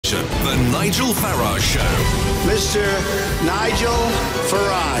station, The Nigel Farage Show. Mr. Nigel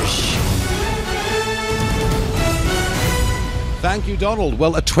Farage. Thank you, Donald.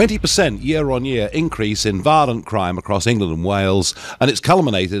 Well, a 20% year-on-year increase in violent crime across England and Wales, and it's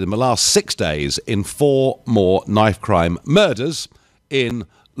culminated in the last 6 days in 4 more knife crime murders in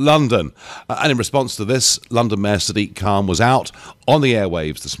London. And in response to this, London Mayor Sadiq Khan was out on the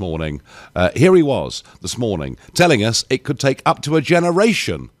airwaves this morning. Here he was this morning telling us it could take up to a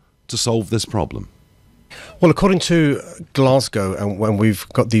generation to solve this problem. Well, according to Glasgow, and when we've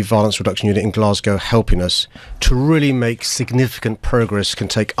got the Violence Reduction Unit in Glasgow helping us, to really make significant progress can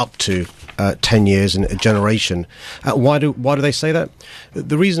take up to 10 years and a generation. Why do they say that?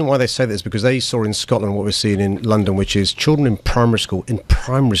 The reason why they say that is because they saw in Scotland what we're seeing in London, which is children in primary school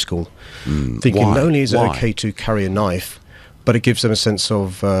thinking not only is it okay to carry a knife, but it gives them a sense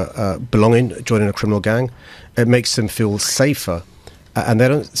of belonging, joining a criminal gang. It makes them feel safer. And they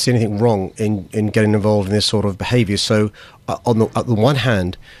don't see anything wrong in getting involved in this sort of behaviour. So, on the one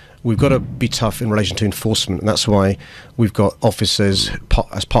hand, we've got to be tough in relation to enforcement, and that's why we've got officers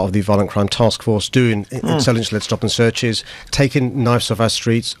as part of the Violent Crime Task Force doing intelligence-led stop and searches, taking knives off our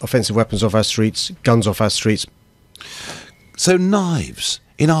streets, offensive weapons off our streets, guns off our streets. So knives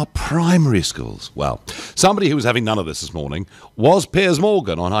in our primary schools. Well, somebody who was having none of this morning was Piers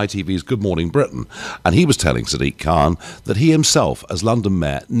Morgan on ITV's Good Morning Britain, and he was telling Sadiq Khan that he himself, as London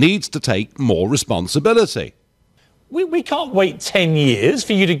Mayor, needs to take more responsibility. We can't wait 10 years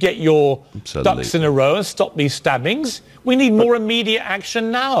for you to get your ducks in a row and stop these stabbings. We need more immediate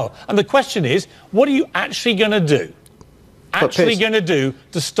action now. And the question is, what are you actually going to do?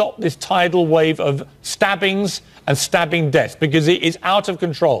 To stop this tidal wave of stabbings and stabbing deaths, because it is out of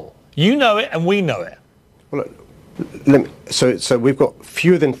control. You know it and we know it. Well, so we've got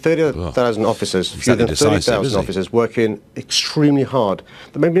fewer than 30,000 officers, fewer than 30,000 officers working extremely hard.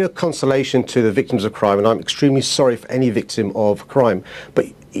 There may be no consolation to the victims of crime, and I'm extremely sorry for any victim of crime, but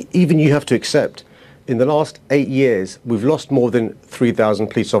even you have to accept, in the last 8 years, we've lost more than 3,000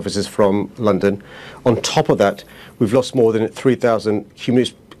 police officers from London. On top of that, we've lost more than 3,000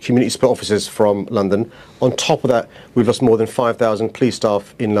 community support officers from London. On top of that, we've lost more than 5,000 police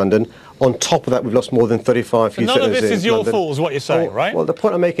staff in London. On top of that, we've lost more than 35 youth centres in London. None of this is your fault, is what you're saying, right? Well, the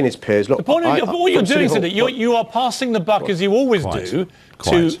point I'm making is, Piers, look... The point what you're doing is that you are passing the buck, as you always do,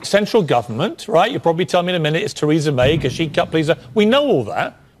 to central government, right? You'll probably tell me in a minute it's Theresa May, because she cut police... We know all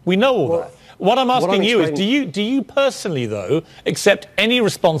that. We know all that. What I'm asking you is, do you personally, though, accept any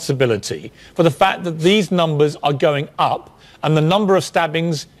responsibility for the fact that these numbers are going up and the number of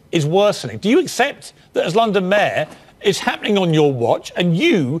stabbings is worsening? Do you accept that as London Mayor, it's happening on your watch and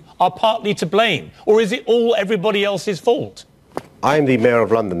you are partly to blame? Or is it all everybody else's fault? I am the Mayor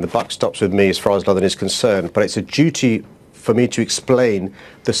of London. The buck stops with me as far as London is concerned. But it's a duty for me to explain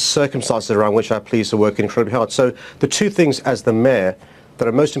the circumstances around which our police are working incredibly hard. So the two things as the Mayor that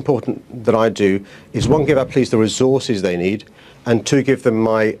are most important that I do is, one, give our police the resources they need, and two, give them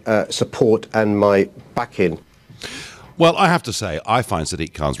my support and my backing. Well, I have to say, I find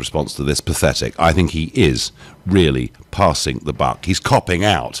Sadiq Khan's response to this pathetic. I think he is really passing the buck. He's copping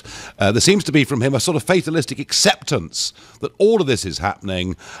out. There seems to be from him a sort of fatalistic acceptance that all of this is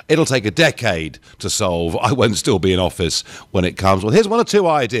happening. It'll take a decade to solve. I won't still be in office when it comes. Well, here's one or two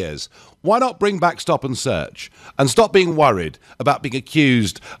ideas. Why not bring back stop and search and stop being worried about being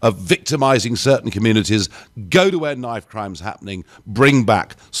accused of victimising certain communities? Go to where knife crime's happening, bring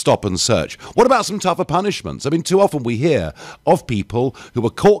back stop and search. What about some tougher punishments? I mean, too often we hear of people who are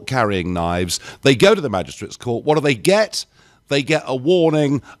caught carrying knives. They go to the magistrate's court. What do they get? They get a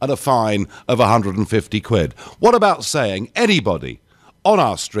warning and a fine of 150 quid. What about saying anybody on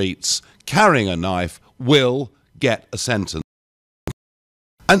our streets carrying a knife will get a sentence?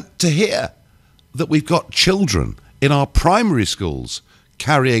 And to hear that we've got children in our primary schools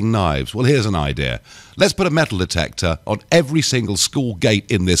carrying knives, well, here's an idea. Let's put a metal detector on every single school gate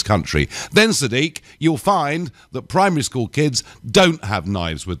in this country. Then, Sadiq, you'll find that primary school kids don't have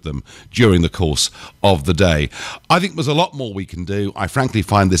knives with them during the course of the day. I think there's a lot more we can do. I frankly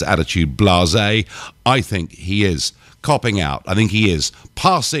find this attitude blasé. I think he is copping out. I think he is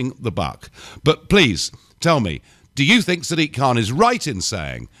passing the buck. But please, tell me, do you think Sadiq Khan is right in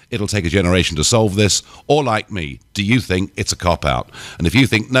saying it'll take a generation to solve this? Or like me, do you think it's a cop-out? And if you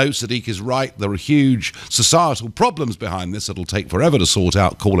think, no, Sadiq is right, there are huge societal problems behind this that'll take forever to sort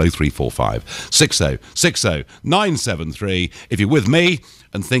out, call 0345 6060 973. If you're with me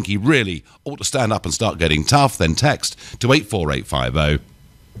and think he really ought to stand up and start getting tough, then text to 84850.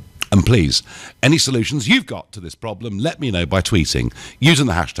 And please, any solutions you've got to this problem, let me know by tweeting using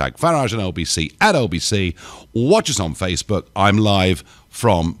the hashtag Farage and LBC at LBC. Watch us on Facebook. I'm live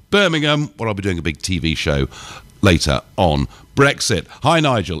from Birmingham, where I'll be doing a big TV show later on Brexit. Hi,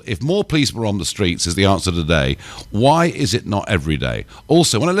 Nigel. If more police were on the streets is the answer today, why is it not every day?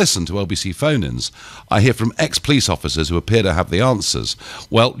 Also, when I listen to LBC phone-ins, I hear from ex-police officers who appear to have the answers.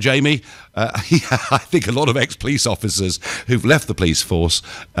 Well, Jamie, I think a lot of ex-police officers who've left the police force,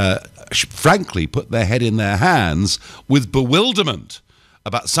 frankly, put their head in their hands with bewilderment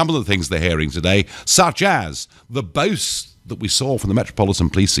about some of the things they're hearing today, such as the boasts that we saw from the Metropolitan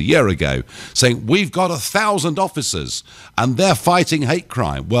Police a year ago, saying we've got 1,000 officers and they're fighting hate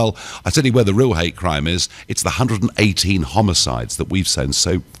crime. Well, I tell you where the real hate crime is. It's the 118 homicides that we've seen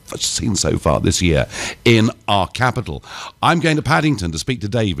so far this year in our capital. I'm going to Paddington to speak to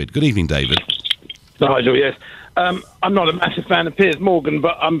David. Good evening, David. Nigel, yes. I'm not a massive fan of Piers Morgan,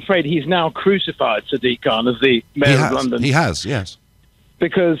 but I'm afraid he's now crucified Sadiq Khan as the Mayor of London. He has, yes.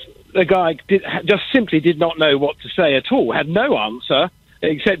 Because the guy just simply did not know what to say at all, had no answer,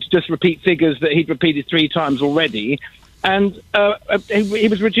 except to just repeat figures that he'd repeated 3 times already. And he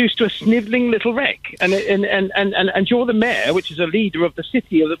was reduced to a snivelling little wreck. And you're the mayor, which is a leader of the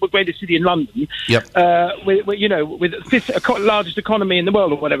city, of the greatest city in London, yep. with the 5th largest economy in the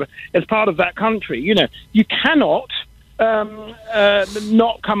world or whatever, as part of that country. You know, you cannot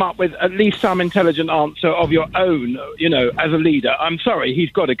not come up with at least some intelligent answer of your own, you know, as a leader. I'm sorry, he's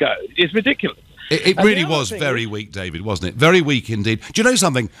got to go. It's ridiculous. It really was very weak, David, wasn't it? Very weak indeed. Do you know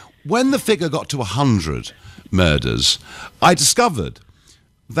something? When the figure got to 100 murders, I discovered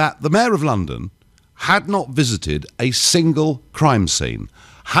that the Mayor of London had not visited a single crime scene,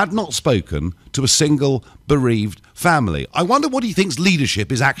 had not spoken to a single bereaved family. I wonder what he thinks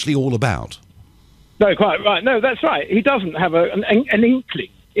leadership is actually all about. No, quite right. No, that's right. He doesn't have an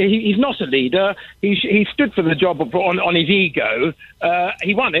inkling. He's not a leader. He stood for the job on his ego.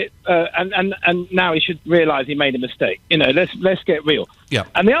 He won it, and now he should realise he made a mistake. You know, let's get real. Yeah.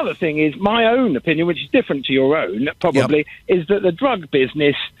 And the other thing is, my own opinion, which is different to your own, probably, is that the drug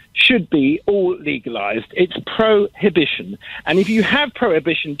business should be all legalised. It's prohibition. And if you have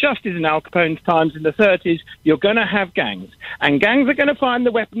prohibition, just as in Al Capone's times in the 30s, you're going to have gangs. And gangs are going to find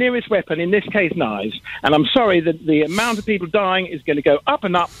the nearest weapon, in this case knives. And I'm sorry that the amount of people dying is going to go up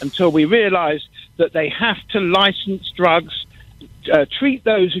and up until we realise that they have to license drugs, treat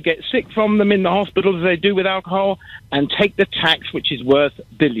those who get sick from them in the hospital as they do with alcohol, and take the tax, which is worth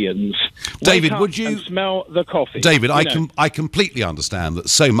billions. David, would you smell the coffee? David, I completely understand that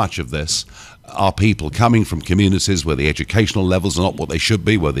so much of this are people coming from communities where the educational levels are not what they should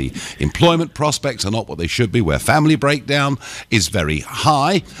be, where the employment prospects are not what they should be, where family breakdown is very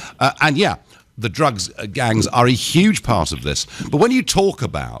high, and yeah, the drugs gangs are a huge part of this. But when you talk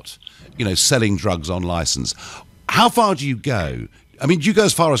about, you know, selling drugs on licence, how far do you go? I mean, do you go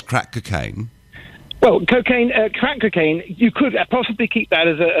as far as crack cocaine? Well, crack cocaine, you could possibly keep that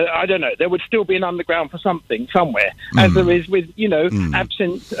as I don't know, there would still be an underground for something somewhere, as there is with, you know,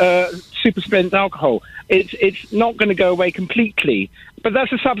 absinthe, super strength alcohol. It's not going to go away completely. But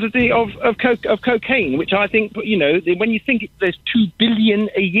that's a subsidy of cocaine, which I think, you know, when you think there's $2 billion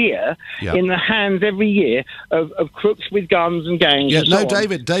a year in the hands every year of crooks with guns and gangs. Yeah, and no, so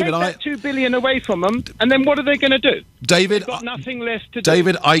David, take that $2 billion away from them, and then what are they going to do? David, they've got nothing left to do.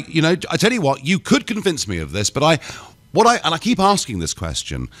 David, I tell you what, you could convince me of this, but I keep asking this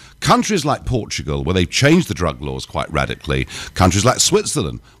question. Countries like Portugal, where they've changed the drug laws quite radically, countries like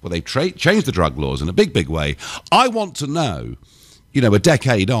Switzerland, where they've changed the drug laws in a big way, I want to know, you know, a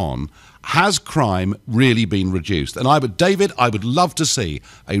decade on, has crime really been reduced? And David, I would love to see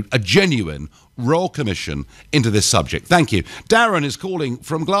a genuine Royal Commission into this subject. Thank you. Darren is calling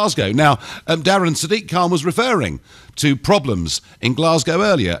from Glasgow. Now, Darren, Sadiq Khan was referring to problems in Glasgow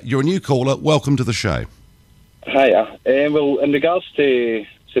earlier. You're a new caller. Welcome to the show. Hiya. Well, in regards to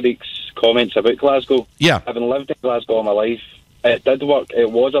Sadiq's comments about Glasgow, having lived in Glasgow all my life, it did work.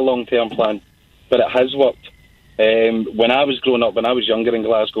 It was a long-term plan, but it has worked. When I was growing up, when I was younger in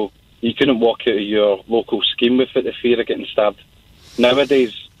Glasgow, you couldn't walk out of your local scheme without the fear of getting stabbed.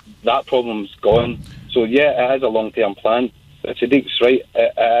 Nowadays, that problem's gone. So, yeah, it is a long-term plan. But Sadiq's right.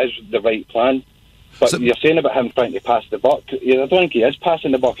 It is the right plan. But you're saying about him trying to pass the buck. I don't think he is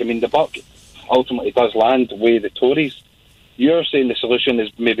passing the buck. I mean, the buck ultimately does land with the Tories. You're saying the solution is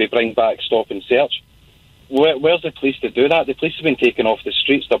maybe bring back stop and search. Where's the police to do that? The police have been taken off the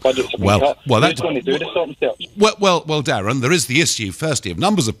streets. Their budgets have been cut. Who's going to do the stop and search? Well, Darren, there is the issue, firstly, of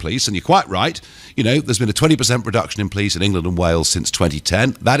numbers of police, and you're quite right. You know, there's been a 20% reduction in police in England and Wales since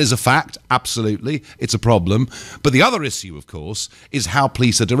 2010. That is a fact, absolutely. It's a problem. But the other issue, of course, is how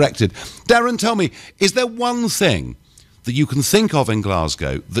police are directed. Darren, tell me, is there one thing that you can think of in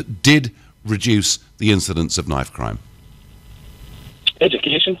Glasgow that did reduce the incidence of knife crime?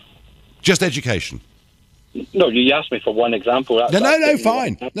 Education. Just education? No, you asked me for one example.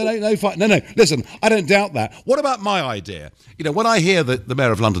 Fine. No. Listen, I don't doubt that. What about my idea? You know, when I hear the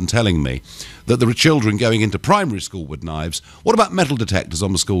Mayor of London telling me that there are children going into primary school with knives, what about metal detectors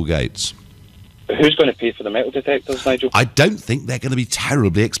on the school gates? Who's going to pay for the metal detectors, Nigel? I don't think they're going to be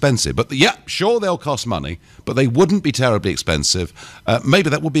terribly expensive. But, sure, they'll cost money, but they wouldn't be terribly expensive. Maybe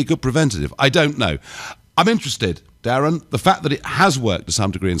that would be a good preventative. I don't know. I'm interested, Darren. The fact that it has worked to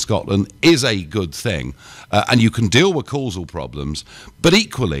some degree in Scotland is a good thing, and you can deal with causal problems. But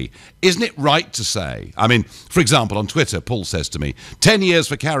equally, isn't it right to say, I mean, for example, on Twitter, Paul says to me, 10 years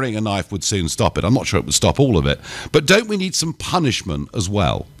for carrying a knife would soon stop it. I'm not sure it would stop all of it. But don't we need some punishment as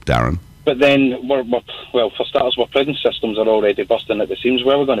well, Darren? But then, well, for starters, our prison systems are already busting at the seams.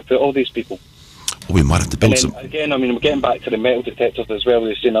 Where are we going to put all these people? Well, we might have to build some. Again, I mean, we're getting back to the metal detectors as well.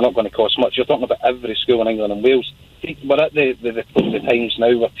 They're saying they're not going to cost much. You're talking about every school in England and Wales. We're at the times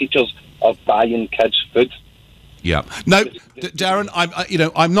now where teachers are buying kids food. Yeah. No, Darren,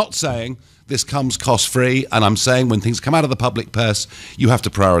 I'm not saying this comes cost-free, and I'm saying when things come out of the public purse, you have to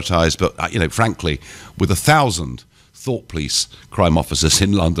prioritise. But, frankly, with 1,000 thought police crime officers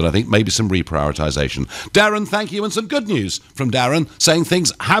in London, I think maybe some reprioritisation. Darren, thank you, and some good news from Darren saying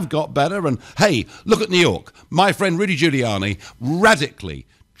things have got better. And hey, look at New York. My friend Rudy Giuliani radically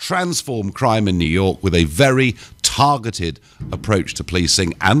transformed crime in New York with a very targeted approach to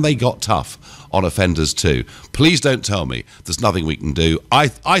policing, and they got tough on offenders too. Please don't tell me there's nothing we can do. I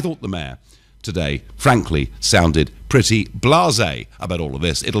thought the mayor today, frankly, sounded pretty blasé about all of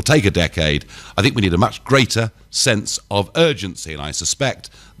this. It'll take a decade. I think we need a much greater sense of urgency, and I suspect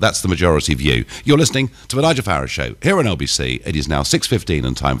that's the majority view. You're listening to the Nigel Farage Show here on LBC. It is now 6:15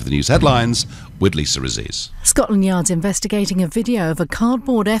 and time for the news headlines with Lisa Aziz. Scotland Yard's investigating a video of a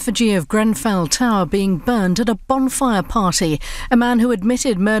cardboard effigy of Grenfell Tower being burned at a bonfire party. A man who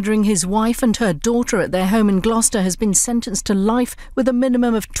admitted murdering his wife and her daughter at their home in Gloucester has been sentenced to life with a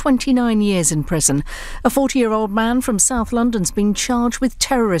minimum of 29 years in prison. A 40-year-old man from South London's been charged with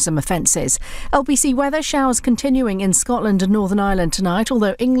terrorism offences. LBC weather: showers continuing in Scotland and Northern Ireland tonight,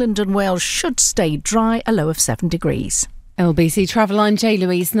 although England and Wales should stay dry, a low of 7 degrees. LBC Travel, I'm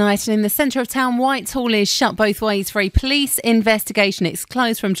Louise Knight, and in the centre of town, Whitehall is shut both ways for a police investigation. It's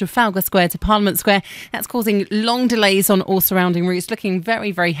closed from Trafalgar Square to Parliament Square. That's causing long delays on all surrounding routes, looking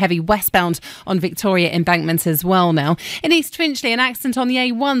very, very heavy westbound on Victoria Embankment as well now. In East Finchley, an accident on the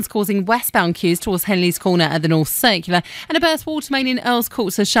A1's causing westbound queues towards Henley's Corner at the North Circular, and a burst water main in Earls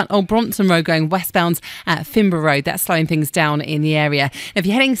Court has shut Old Brompton Road going westbound at Finborough Road. That's slowing things down in the area. Now, if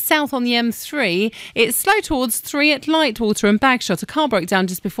you're heading south on the M3, it's slow towards 3 at Lightwater and Bagshot. A car broke down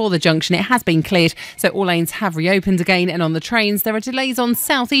just before the junction. It has been cleared, so all lanes have reopened again. And on the trains, there are delays on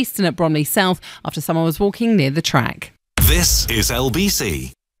South Eastern at Bromley South after someone was walking near the track. This is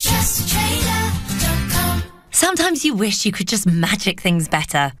LBC. Sometimes you wish you could just magic things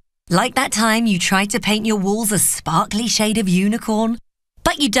better. Like that time you tried to paint your walls a sparkly shade of unicorn.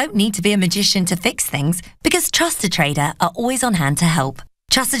 But you don't need to be a magician to fix things, because Trusted Trader are always on hand to help.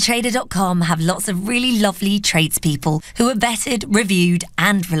 TrustedTrader.com have lots of really lovely tradespeople who are vetted, reviewed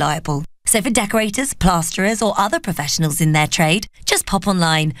and reliable. So for decorators, plasterers or other professionals in their trade, just pop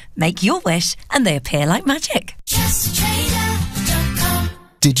online, make your wish and they appear like magic. TrustedTrader.com.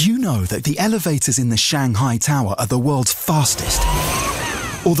 Did you know that the elevators in the Shanghai Tower are the world's fastest?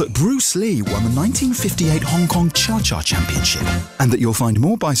 Or that Bruce Lee won the 1958 Hong Kong Cha-Cha Championship? And that you'll find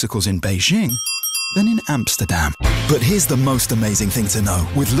more bicycles in Beijing than in Amsterdam. But here's the most amazing thing to know.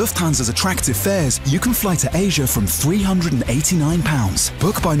 With Lufthansa's attractive fares, you can fly to Asia from £389.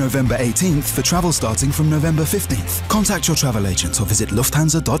 Book by November 18th for travel starting from November 15th. Contact your travel agent or visit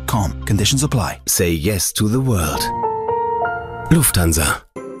lufthansa.com. Conditions apply. Say yes to the world. Lufthansa.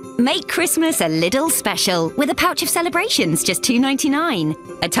 Make Christmas a little special with a pouch of celebrations, just $2.99.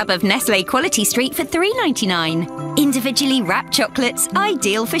 A tub of Nestlé Quality Street for $3.99. Individually wrapped chocolates,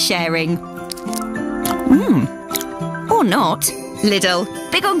 ideal for sharing. Or not. Lidl.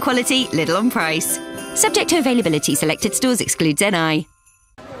 Big on quality, little on price. Subject to availability. Selected stores. Excludes NI.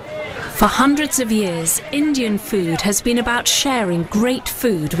 For hundreds of years, Indian food has been about sharing great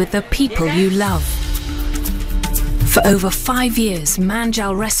food with the people you love. For over 5 years,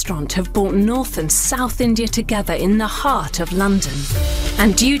 Manjal Restaurant have brought North and South India together in the heart of London.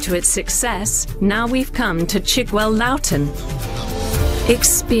 And due to its success, now we've come to Chigwell Loughton.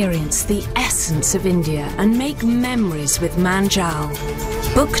 Experience the essence of India and make memories with Manjal.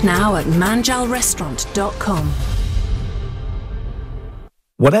 Book now at manjalrestaurant.com.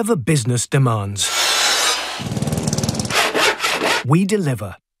 Whatever business demands, we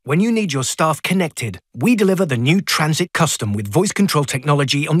deliver. When you need your staff connected, we deliver the new Transit Custom with voice control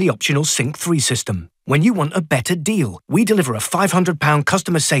technology on the optional Sync 3 system. When you want a better deal, we deliver a £500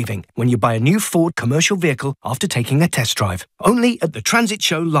 customer saving when you buy a new Ford commercial vehicle after taking a test drive. Only at the Transit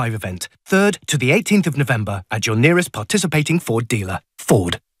Show live event, 3rd to the 18th of November at your nearest participating Ford dealer.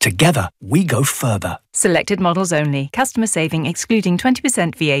 Ford. Together, we go further. Selected models only. Customer saving excluding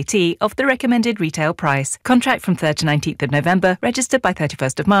 20% VAT of the recommended retail price. Contract from 3rd to 19th of November. Registered by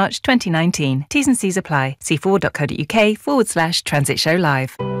 31st of March 2019. T's and C's apply. See Ford.co.uk/Transit Show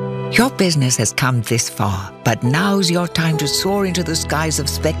Live. Your business has come this far, but now's your time to soar into the skies of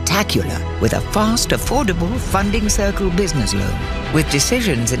spectacular with a fast, affordable Funding Circle business loan. With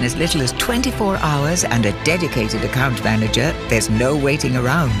decisions in as little as 24 hours and a dedicated account manager, there's no waiting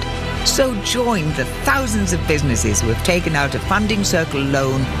around. So join the thousands of businesses who have taken out a Funding Circle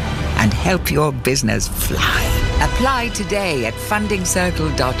loan and help your business fly. Apply today at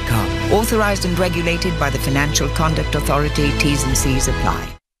fundingcircle.com. Authorised and regulated by the Financial Conduct Authority. T's and C's apply.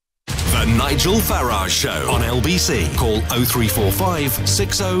 The Nigel Farage Show on LBC. Call 0345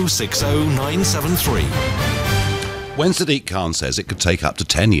 6060 973. When Sadiq Khan says it could take up to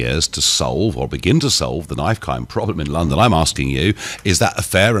 10 years to solve or begin to solve the knife crime problem in London, I'm asking you, is that a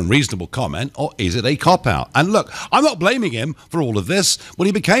fair and reasonable comment, or is it a cop-out? And look, I'm not blaming him for all of this. When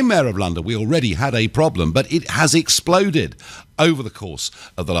he became Mayor of London, we already had a problem, but it has exploded over the course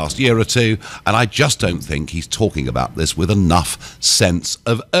of the last year or two, and I just don't think he's talking about this with enough sense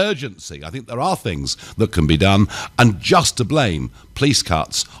of urgency. I think there are things that can be done, and just to blame police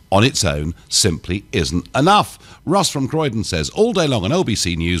cuts on its own simply isn't enough. Russ from Croydon says, all day long on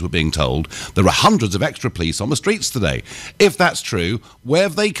LBC News we're being told there are hundreds of extra police on the streets today. If that's true, where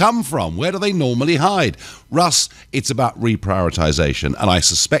have they come from? Where do they normally hide? Russ, it's about reprioritisation, and I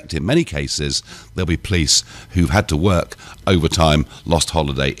suspect in many cases there'll be police who've had to work overtime, lost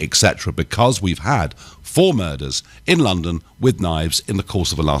holiday, etc., because we've had 4 murders in London with knives in the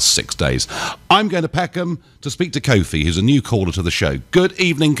course of the last 6 days. I'm going to Peckham to speak to Kofi, who's a new caller to the show. Good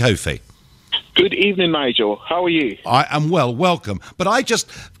evening, Kofi. Good evening, Nigel. How are you? I am well, welcome. But I just,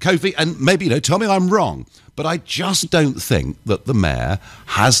 Kofi, and maybe, tell me I'm wrong, but I just don't think that the Mayor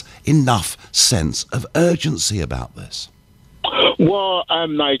has enough sense of urgency about this. Well,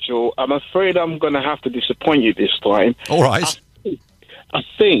 Nigel, I'm afraid I'm going to have to disappoint you this time. All right. I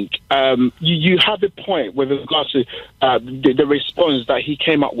think you have a point with regards to the response that he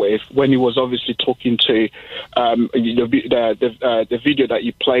came up with when he was obviously talking to the video that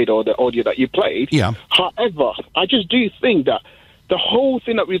you played or the audio that you played. Yeah. However, I just do think that the whole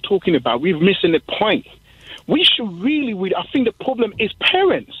thing that we're talking about, we're missing the point. We should really, I think the problem is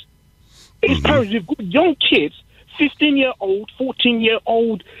parents. It's parents. You've got young kids, 15-year-old,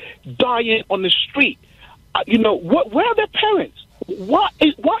 14-year-old, dying on the street. Where are their parents? Why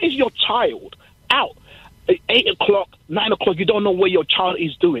is your child out at 8 o'clock, 9 o'clock? You don't know what your child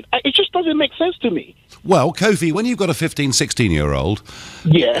is doing. It just doesn't make sense to me. Well, Kofi, when you've got a 15, 16-year-old,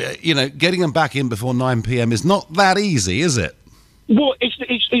 getting them back in before 9 p.m. is not that easy, is it? Well,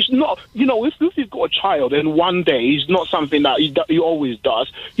 it's not. If you've got a child and one day it's not something that he always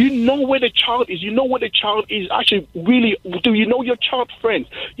does, you know where the child is. You know what the child is actually really. Do you know your child's friends?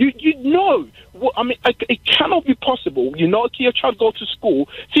 You know. Well, I mean, it cannot be possible. Your child go to school.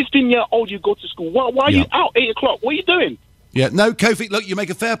 15-year-old, you go to school. Why are you out 8 o'clock? What are you doing? Yeah, no, Kofi. Look, you make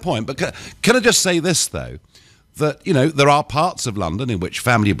a fair point, but can I just say this though? That, there are parts of London in which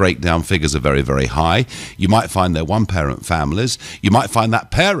family breakdown figures are very, very high. You might find they're one-parent families. You might find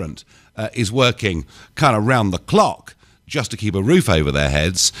that parent is working kind of round the clock just to keep a roof over their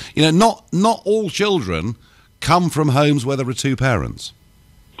heads. Not all children come from homes where there are 2 parents.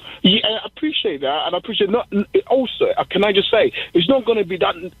 Yeah, I appreciate that, and I appreciate also, can I just say, it's not going to be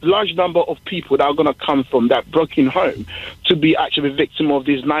that large number of people that are going to come from that broken home to be actually a victim of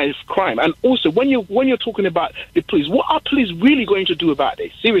this knife crime. And also, when you're talking about the police, what are police really going to do about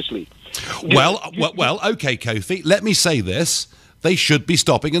this? Seriously. Well, okay, Kofi, let me say this. They should be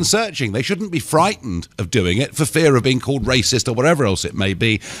stopping and searching. They shouldn't be frightened of doing it for fear of being called racist or whatever else it may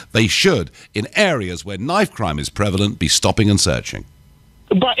be. They should, in areas where knife crime is prevalent, be stopping and searching.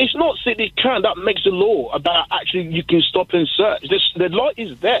 But it's not Sadiq Khan that makes the law about actually you can stop and search. The law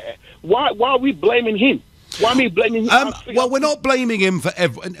is there. Why are we blaming him? Why are we blaming him? Well, we're not blaming him for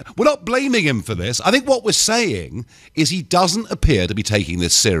we're not blaming him for this. I think what we're saying is he doesn't appear to be taking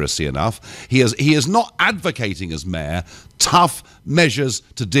this seriously enough. He is not advocating as mayor tough measures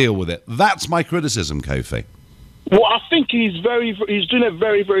to deal with it. That's my criticism, Kofi. Well, I think he's doing a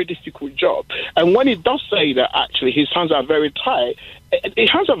very, very difficult job. And when he does say that actually his hands are very tight, it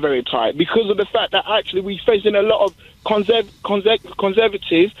has got very tight because of the fact that actually we're facing a lot of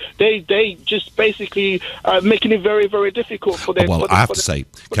conservatives. They just basically making it very, very difficult for them. Well, I have to say,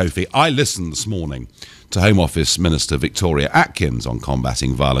 Kofi, I listened this morning to Home Office Minister Victoria Atkins on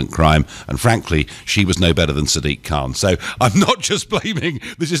combating violent crime, and frankly, she was no better than Sadiq Khan. So I'm not just blaming,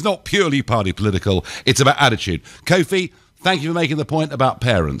 this is not purely party political, it's about attitude. Kofi, thank you for making the point about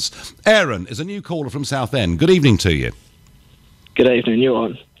parents. Aaron is a new caller from Southend. Good evening to you. Good evening, you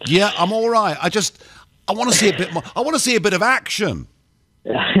on? Yeah, I'm all right. I want to see a bit more. I want to see a bit of action.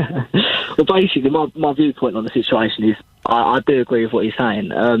 Well, basically, my viewpoint on the situation is I do agree with what he's saying.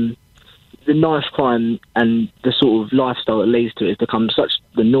 The knife crime and the sort of lifestyle it leads to has become such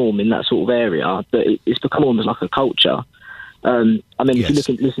the norm in that sort of area that it's become almost like a culture. I mean, yes. If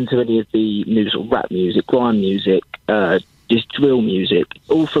you listen to any of the new sort of rap music, grime music, just drill music,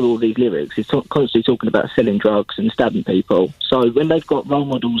 all through all these lyrics, it's constantly talking about selling drugs and stabbing people. So when they've got role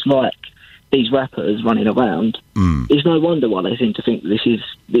models like these rappers running around, it's no wonder why they seem to think that this is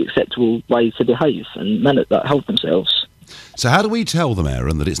the acceptable way to behave and hold themselves. So how do we tell them,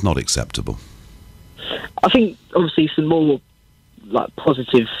 Aaron, that it's not acceptable? I think obviously some more like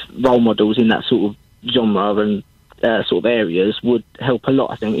positive role models in that sort of genre and sort of areas would help a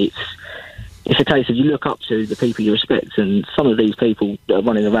lot. I think it's a case of you look up to the people you respect, and some of these people that are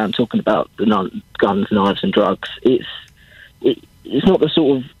running around talking about the guns, knives and drugs, it's not the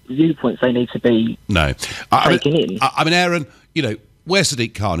sort of viewpoints they need to be taking in. I mean, Aaron, you know, where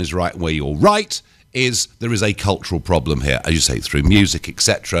Sadiq Khan is right and where you're right is there is a cultural problem here, as you say, through music,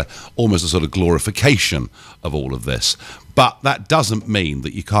 etc., almost a sort of glorification of all of this. But that doesn't mean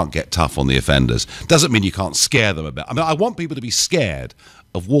that you can't get tough on the offenders. Doesn't mean you can't scare them a bit. I mean, I want people to be scared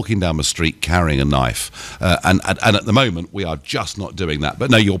of walking down the street carrying a knife. And at the moment, we are just not doing that.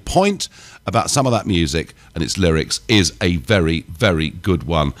 But no, your point about some of that music and its lyrics is a very, very good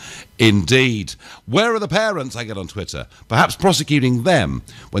one indeed. Where are the parents, I get on Twitter? Perhaps prosecuting them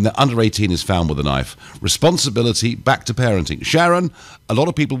when their under 18 is found with a knife. Responsibility back to parenting. Sharon, a lot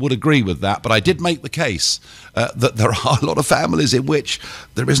of people would agree with that, but I did make the case that there are a lot of families in which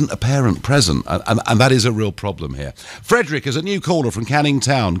there isn't a parent present, and that is a real problem here. Frederick is a new caller from Canning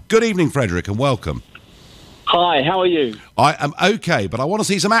Town. Good evening, Frederick, and welcome. Hi, how are you? I am okay, but I want to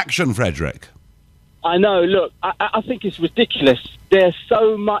see some action, Frederick. I know, look, I think it's ridiculous. There's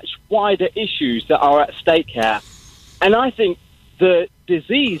so much wider issues that are at stake here. And I think the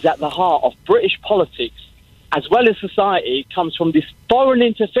disease at the heart of British politics, as well as society, comes from this foreign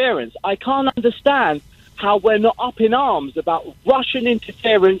interference. I can't understand how we're not up in arms about Russian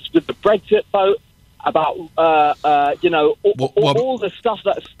interference with the Brexit vote, about all the stuff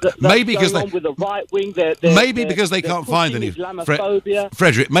that's maybe going on with the right wing. Maybe because they can't find any.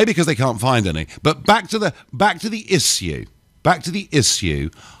 Frederick, maybe because they can't find any. But back to the issue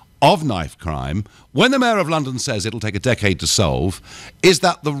of knife crime. When the Mayor of London says it'll take a decade to solve, is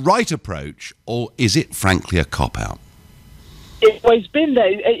that the right approach, or is it frankly a cop-out? It's always been there.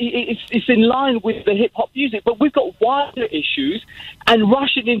 It's in line with the hip-hop music, but we've got wider issues and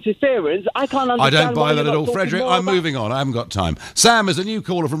Russian interference. I can't understand. I don't buy that at all, Frederick. I'm moving on. I haven't got time. Sam is a new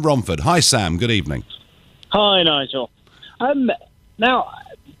caller from Romford. Hi, Sam. Good evening. Hi, Nigel. Now,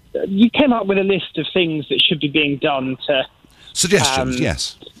 you came up with a list of things that should be being done to... Suggestions,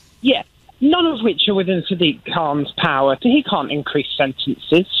 yes. Yeah, none of which are within Sadiq Khan's power. He can't increase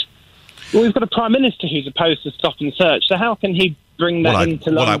sentences. Well, we've got a Prime Minister who's opposed to stop and search, so how can he bring that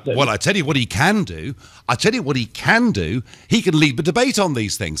into London? I tell you what he can do. He can lead the debate on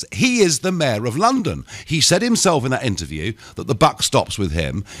these things. He is the Mayor of London. He said himself in that interview that the buck stops with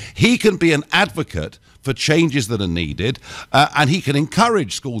him. He can be an advocate for changes that are needed, and he can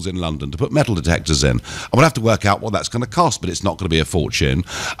encourage schools in London to put metal detectors in. And we'll have to work out what that's going to cost, but it's not going to be a fortune.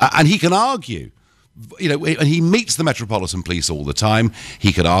 And he can argue. You know, and he meets the Metropolitan Police all the time.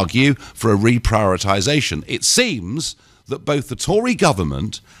 He could argue for a reprioritisation. It seems that both the Tory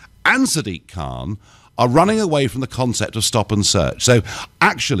government and Sadiq Khan are running away from the concept of stop and search. So,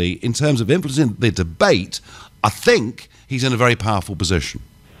 actually, in terms of influencing the debate, I think he's in a very powerful position.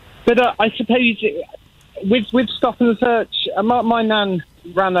 But I suppose with stop and search, my nan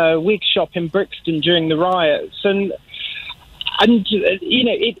ran a wig shop in Brixton during the riots, and you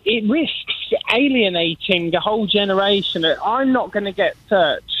know, it risks alienating a whole generation. I'm not going to get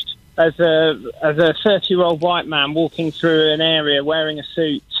searched as a 30-year-old white man walking through an area wearing a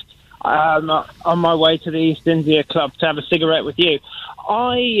suit on my way to the East India Club to have a cigarette with you.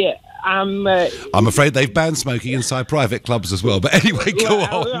 I'm afraid they've banned smoking inside private clubs as well. But anyway, go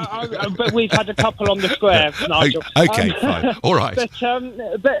on. But we've had a couple on the square, Nigel. Okay, fine. All right.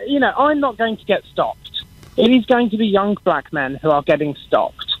 But you know, I'm not going to get stopped. it is going to be young black men who are getting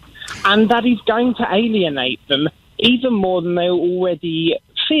stopped. And that is going to alienate them even more than they already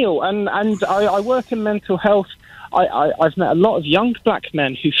feel. And I work in mental health. I've met a lot of young black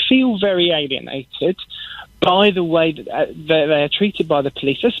men who feel very alienated by the way that they're treated by the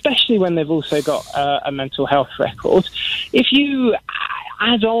police, especially when they've also got a mental health record. If you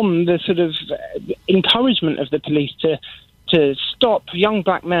add on the sort of encouragement of the police to stop young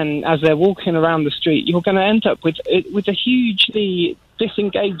black men as they're walking around the street, you're going to end up with a hugely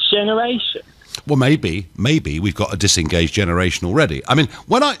disengaged generation. Well, maybe we've got a disengaged generation already.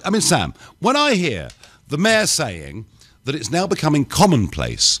 Sam, when I hear the mayor saying that it's now becoming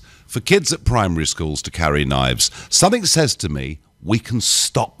commonplace for kids at primary schools to carry knives, something says to me we can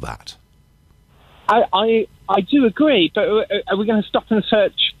stop that. I do agree, but are we going to stop and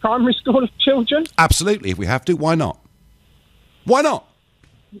search primary school children? Absolutely. If we have to, why not? Why not?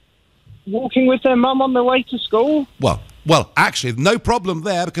 Walking with their mum on their way to school? Well, actually, no problem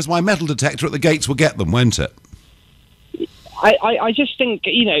there, because my metal detector at the gates will get them, won't it? I just think,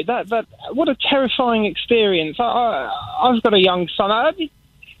 that what a terrifying experience. I've got a young son.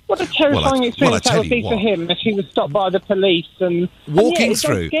 What a terrifying experience that would be for him if he was stopped by the police. And walking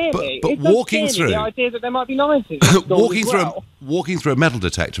through, but walking through the idea that there might be knives in walking through a metal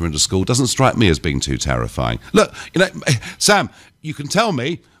detector into school doesn't strike me as being too terrifying. Look, Sam, you can tell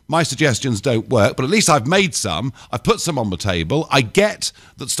me my suggestions don't work, but at least I've made some. I've put some on the table. I get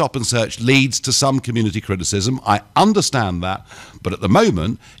that stop and search leads to some community criticism. I understand that. But at the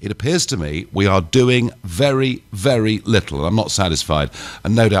moment, it appears to me we are doing very, very little. And I'm not satisfied.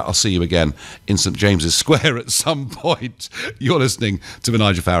 And no doubt I'll see you again in St James's Square at some point. You're listening to the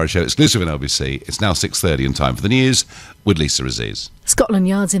Nigel Farage Show, exclusive on LBC. It's now 6:30 and time for the news with Lisa Aziz. Scotland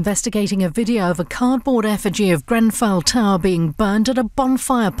Yard's investigating a video of a cardboard effigy of Grenfell Tower being burned at a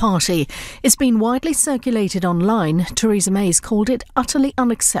bonfire party. It's been widely circulated online. Theresa May's called it utterly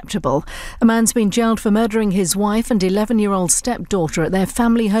unacceptable. A man's been jailed for murdering his wife and 11-year-old stepdaughter at their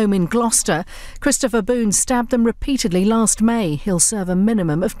family home in Gloucester. Christopher Boone stabbed them repeatedly last May. He'll serve a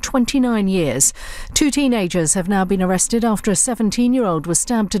minimum of 29 years. 2 teenagers have now been arrested after a 17-year-old was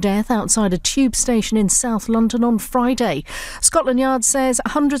stabbed to death outside a tube station in South London on Friday. Scotland Yard says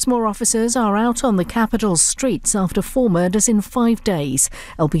hundreds more officers are out on the capital's streets after 4 murders in 5 days.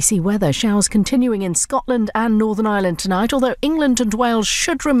 LBC weather: showers continuing in Scotland and Northern Ireland tonight, although England and Wales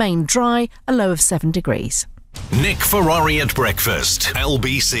should remain dry, a low of 7 degrees. Nick Ferrari at breakfast.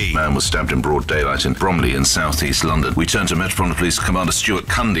 LBC. Man was stabbed in broad daylight in Bromley in south-east London. We turn to Metropolitan Police Commander Stuart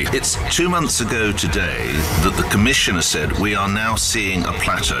Cundy. It's 2 months ago today that the Commissioner said we are now seeing a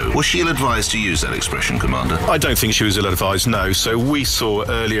plateau. Was she ill-advised to use that expression, Commander? I don't think she was ill-advised, no. So we saw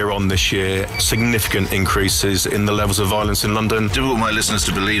earlier on this year significant increases in the levels of violence in London. Do want my listeners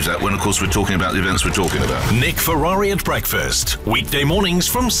to believe that when, of course, we're talking about the events we're talking about. Nick Ferrari at breakfast. Weekday mornings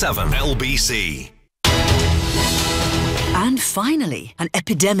from 7. LBC. And finally, an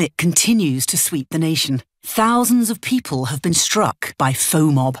epidemic continues to sweep the nation. Thousands of people have been struck by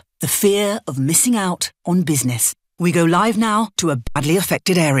FOMOB, the fear of missing out on business. We go live now to a badly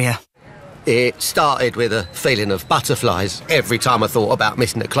affected area. It started with a feeling of butterflies every time I thought about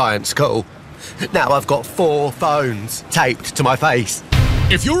missing a client's call. Now I've got 4 phones taped to my face.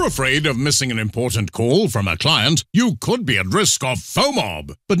 If you're afraid of missing an important call from a client, you could be at risk of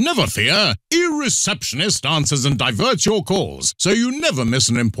FOMOB. But never fear, eReceptionist answers and diverts your calls, so you never miss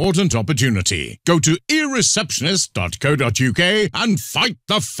an important opportunity. Go to eReceptionist.co.uk and fight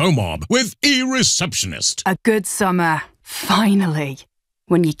the FOMOB with eReceptionist. A good summer. Finally.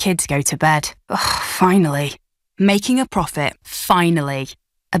 When your kids go to bed. Oh, finally. Making a profit. Finally.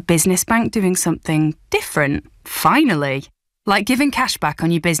 A business bank doing something different. Finally. Like giving cash back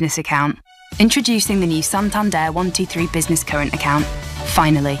on your business account. Introducing the new Santander 123 Business Current account.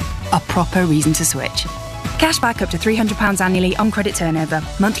 Finally, a proper reason to switch. Cash back up to £300 annually on credit turnover.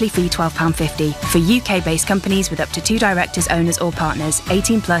 Monthly fee £12.50. For UK-based companies with up to 2 directors, owners or partners.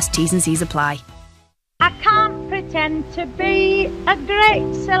 18+, T's and C's apply. I can't pretend to be a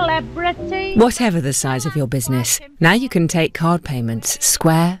great celebrity. Whatever the size of your business, now you can take card payments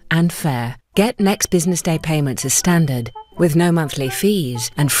square and fair. Get next business day payments as standard, with no monthly fees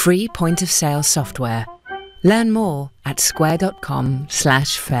and free point-of-sale software. Learn more at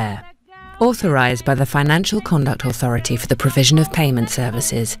square.com/fair. Authorised by the Financial Conduct Authority for the provision of payment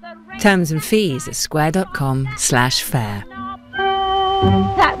services. Terms and fees at square.com/fair.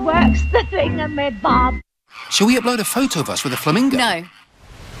 That works the thingamabob. Shall we upload a photo of us with a flamingo? No.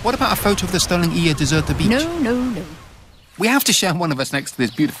 What about a photo of the Stirling Ear desert the beach? No. We have to share one of us next to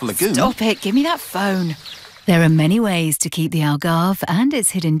this beautiful lagoon. Stop it. Give me that phone. There are many ways to keep the Algarve and its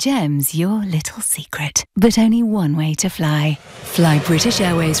hidden gems your little secret, but only one way to fly. Fly British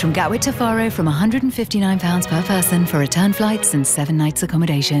Airways from Gatwick to Faro from £159 per person for return flights and 7 nights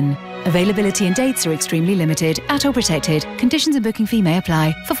accommodation. Availability and dates are extremely limited, at or protected. Conditions and booking fee may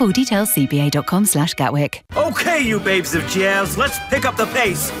apply. For full details, cba.com/Gatwick. Okay, you babes of jazz, let's pick up the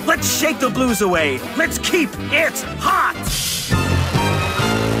pace. Let's shake the blues away. Let's keep it hot.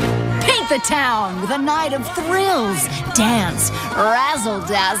 Paint the town with a night of thrills, dance,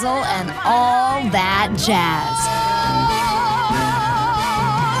 razzle-dazzle, and all that jazz.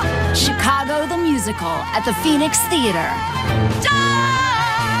 Chicago the Musical at the Phoenix Theater.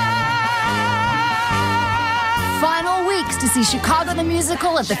 Final weeks to see Chicago the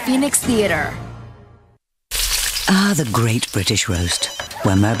Musical at the Phoenix Theater. Ah, the great British roast.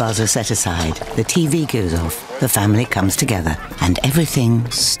 Where mobiles are set aside, the TV goes off, the family comes together, and everything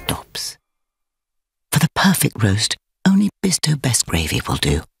stops. For the perfect roast, only Bisto Best Gravy will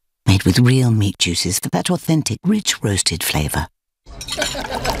do. Made with real meat juices for that authentic, rich roasted flavour.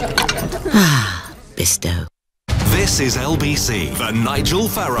 Ah, Bisto. This is LBC, the Nigel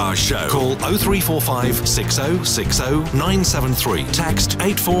Farage Show. Call 0345 6060 973. Text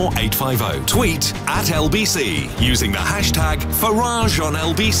 84850. Tweet at LBC using the hashtag Farage on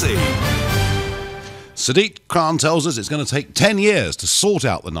LBC. Sadiq Khan tells us it's going to take 10 years to sort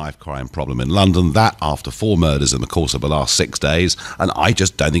out the knife crime problem in London. That after 4 murders in the course of the last 6 days. And I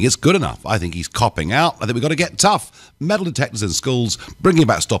just don't think it's good enough. I think he's copping out. I think we've got to get tough. Metal detectors in schools, bringing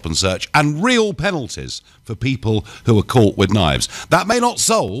back stop and search, and real penalties for people who are caught with knives. That may not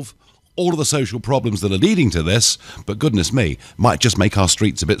solve all of the social problems that are leading to this, but goodness me, might just make our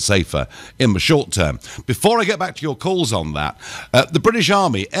streets a bit safer in the short term. Before I get back to your calls on that, the British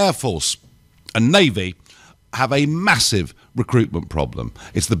Army, Air Force and Navy have a massive recruitment problem.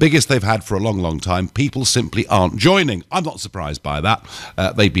 It's the biggest they've had for a long, long time. People simply aren't joining. I'm not surprised by that.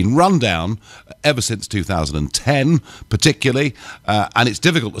 They've been run down ever since 2010, particularly, and it's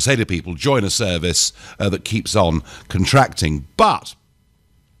difficult to say to people, join a service that keeps on contracting. But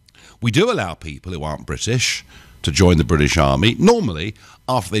we do allow people who aren't British to join the British Army, normally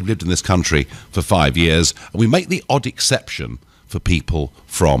after they've lived in this country for 5 years, and we make the odd exception for people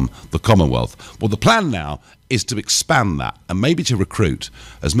from the Commonwealth. Well, the plan now is to expand that and maybe to recruit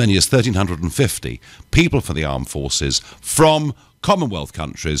as many as 1,350 people for the armed forces from Commonwealth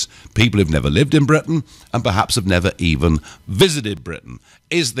countries, people who've never lived in Britain and perhaps have never even visited Britain.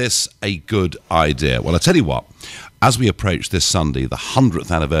 Is this a good idea? Well, I tell you what, as we approach this Sunday, the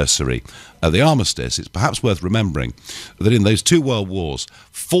 100th anniversary of the armistice, it's perhaps worth remembering that in those 2 world wars,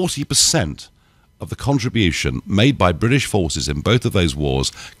 40% of the contribution made by British forces in both of those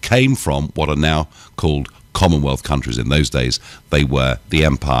wars came from what are now called Commonwealth countries. In those days, they were the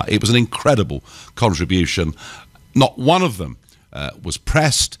Empire. It was an incredible contribution. Not one of them was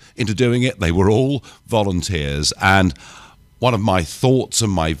pressed into doing it. They were all volunteers. And one of my thoughts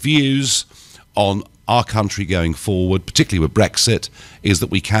and my views on our country going forward, particularly with Brexit, is that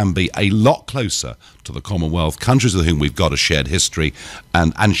we can be a lot closer to the Commonwealth, countries with whom we've got a shared history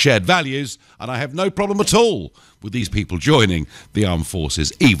and shared values, and I have no problem at all with these people joining the armed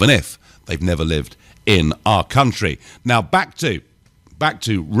forces, even if they've never lived in our country. Now, back to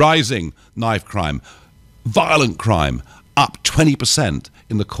rising knife crime, violent crime, up 20%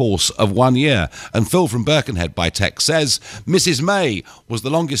 in the course of 1 year. And Phil from Birkenhead by text says, Mrs May was the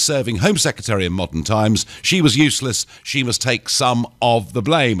longest serving Home Secretary in modern times. She was useless. She must take some of the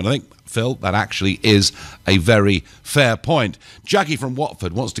blame. And I think, Phil, that actually is a very fair point. Jackie from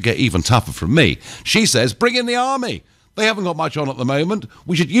Watford wants to get even tougher from me. She says, bring in the army. They haven't got much on at the moment.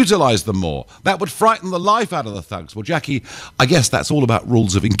 We should utilise them more. That would frighten the life out of the thugs. Well, Jackie, I guess that's all about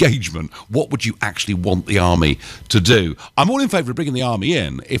rules of engagement. What would you actually want the army to do? I'm all in favour of bringing the army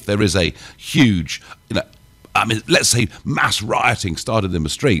in if there is a huge, let's say mass rioting started in the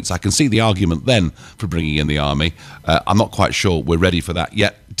streets. I can see the argument then for bringing in the army. I'm not quite sure we're ready for that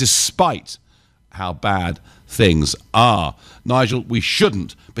yet, despite how bad things are. Nigel, we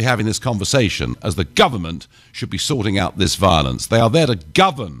shouldn't be having this conversation as the government should be sorting out this violence. They are there to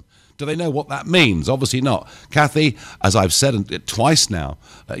govern. Do they know what that means? Obviously not. Kathy, as I've said twice now,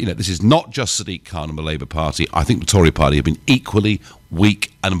 this is not just Sadiq Khan and the Labour Party. I think the Tory Party have been equally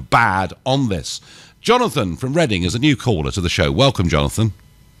weak and bad on this. Jonathan from Reading is a new caller to the show. Welcome, Jonathan.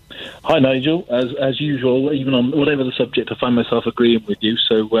 Hi, Nigel. As usual, even on whatever the subject, I find myself agreeing with you.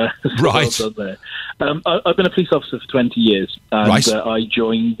 So, right. Well done there. I've been a police officer for 20 years, and right. I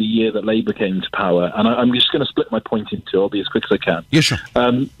joined the year that Labour came to power. And I'm just going to split my point in two. I'll be as quick as I can. Yeah, sure.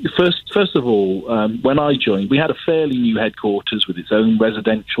 First of all, when I joined, we had a fairly new headquarters with its own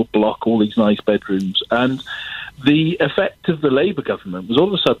residential block, all these nice bedrooms, and the effect of the Labour government was all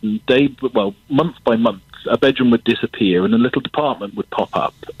of a sudden, month by month, a bedroom would disappear and a little department would pop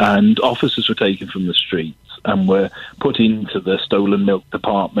up, and officers were taken from the streets and were put into the stolen milk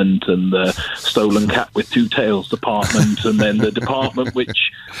department and the stolen cat with two tails department, and then the department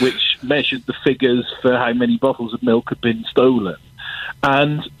which measured the figures for how many bottles of milk had been stolen.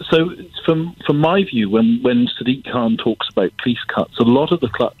 And so, from my view, when Sadiq Khan talks about police cuts, a lot of the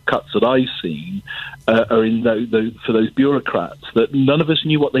cuts that I've seen are in for those bureaucrats that none of us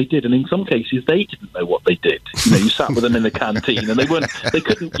knew what they did, and in some cases they didn't know what they did. You sat with them in the canteen, and they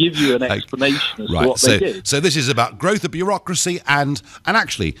couldn't give you an explanation as to what they did. So this is about growth of bureaucracy and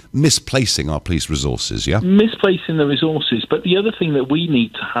actually misplacing our police resources. Yeah, misplacing the resources. But the other thing that we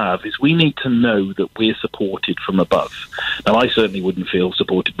need to have is we need to know that we're supported from above. Now, I certainly wouldn't feel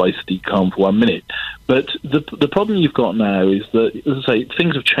supported by Sadiq Khan for 1 minute. But the problem you've got now is that, as I say,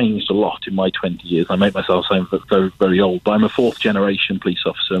 things have changed a lot in my 20 years. I make myself sound very, very old, but I'm a fourth-generation police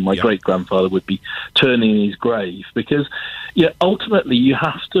officer, and my great-grandfather would be turning in his grave because, ultimately you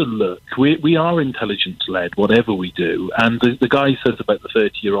have to look. We are intelligence-led, whatever we do, and the guy says about the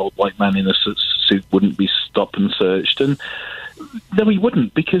 30-year-old white man in a suit wouldn't be stopped and searched, and no, he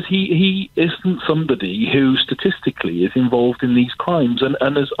wouldn't, because he isn't somebody who statistically is involved in these crimes. And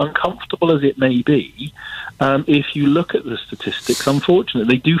as uncomfortable as it may be, if you look at the statistics,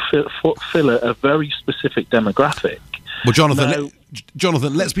 unfortunately, they do fill a very specific demographic. Well,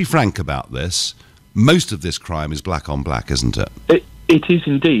 Jonathan, let's be frank about this. Most of this crime is black on black, isn't it? It is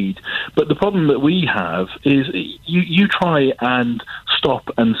indeed. But the problem that we have is you try and stop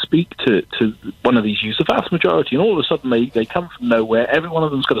and speak to one of these youths, the vast majority, and all of a sudden they come from nowhere. Every one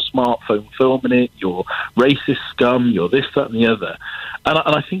of them's got a smartphone filming it. You're racist scum, you're this, that and the other. And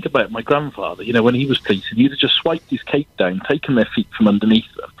I think about my grandfather, when he was policing, he'd have just swiped his cape down, taken their feet from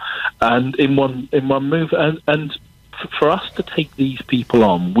underneath them, and in one move, and for us to take these people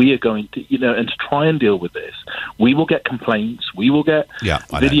on, we are going to, and to try and deal with this, we will get complaints, we will get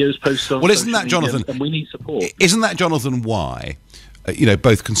videos posted on isn't that, Jonathan, media, and we need support. Isn't that, Jonathan, why,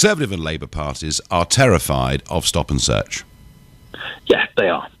 both Conservative and Labour parties are terrified of stop and search? Yeah, they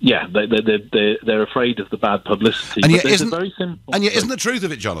are. Yeah, they're afraid of the bad publicity. And yet, isn't the truth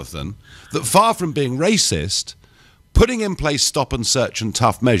of it, Jonathan, that far from being racist, putting in place stop and search and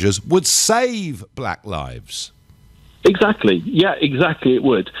tough measures would save black lives? Exactly. Yeah, exactly. It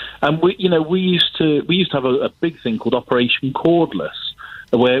would. And we used to have a big thing called Operation Cordless,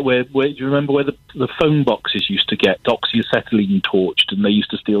 where do you remember where the phone boxes used to get doxyacetylene torched, and they used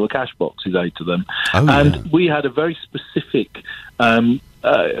to steal the cash boxes out of them. We had a very specific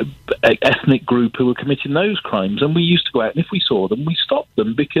ethnic group who were committing those crimes, and we used to go out, and if we saw them, we stopped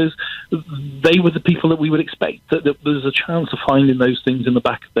them, because they were the people that we would expect that there's a chance of finding those things in the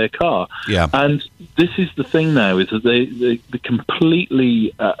back of their car. Yeah. And this is the thing now, is that they're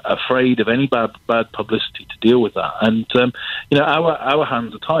completely afraid of any bad publicity to deal with that. And our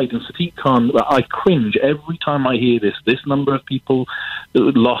hands are tied. And Sadiq Khan, I cringe every time I hear this number of people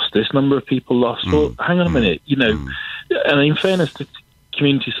lost, this number of people lost. Well, hang on a minute, and in fairness to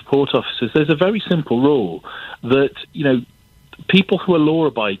community support officers, there's a very simple rule that, people who are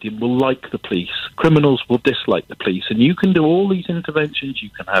law-abiding will like the police, criminals will dislike the police, and you can do all these interventions,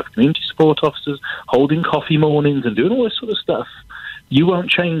 you can have community support officers holding coffee mornings and doing all this sort of stuff. You won't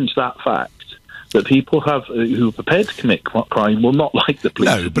change that fact that people who are prepared to commit crime will not like the police.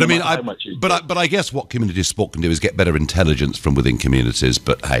 No, but I guess what community support can do is get better intelligence from within communities.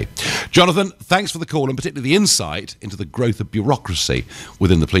 But hey, Jonathan, thanks for the call, and particularly the insight into the growth of bureaucracy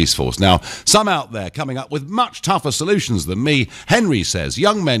within the police force. Now, some out there coming up with much tougher solutions than me. Henry says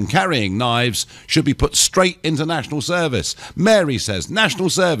young men carrying knives should be put straight into national service. Mary says national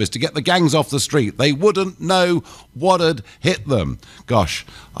service to get the gangs off the street. They wouldn't know what had hit them. Gosh,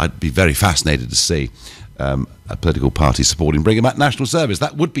 I'd be very fascinated to see a political party supporting bringing back national service.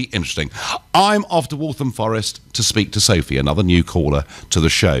 That would be interesting. I'm off to Waltham Forest to speak to Sophie, another new caller to the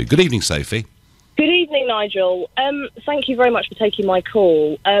show. Good evening, Sophie. Good evening, Nigel. Thank you very much for taking my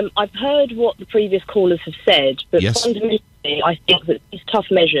call. I've heard what the previous callers have said, but fundamentally I think that these tough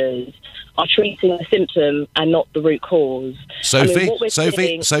measures are treating the symptom and not the root cause.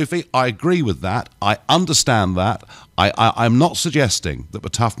 Sophie, I agree with that. I understand that. I'm not suggesting that the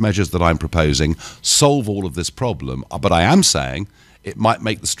tough measures that I'm proposing solve all of this problem, but I am saying it might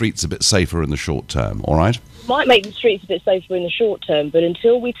make the streets a bit safer in the short term, all right? Might make the streets a bit safer in the short term, but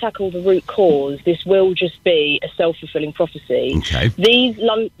until we tackle the root cause, this will just be a self-fulfilling prophecy. Okay.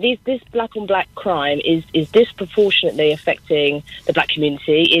 This black-on-black crime is disproportionately affecting the black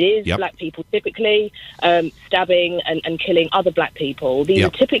community. It is black people typically stabbing and killing other black people. These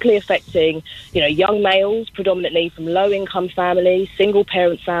are typically affecting, young males, predominantly from low-income families,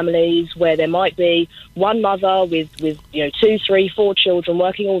 single-parent families, where there might be one mother with 2, 3, 4 children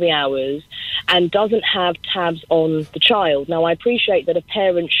working all the hours and doesn't have tabs on the child. Now, I appreciate that a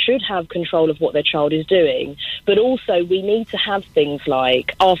parent should have control of what their child is doing, but also we need to have things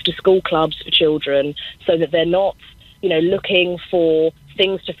like after-school clubs for children so that they're not, looking for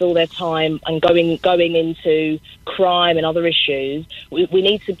things to fill their time and going into crime and other issues. We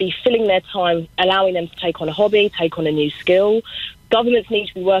need to be filling their time, allowing them to take on a hobby, take on a new skill. Governments need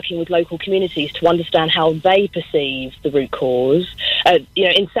to be working with local communities to understand how they perceive the root cause.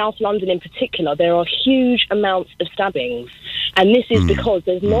 In South London in particular, there are huge amounts of stabbings. And this is because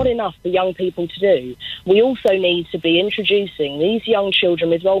there's not enough for young people to do. We also need to be introducing these young children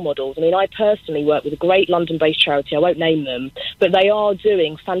with role models. I mean, I personally work with a great London-based charity. I won't name them, but they are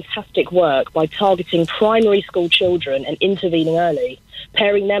doing fantastic work by targeting primary school children and intervening early,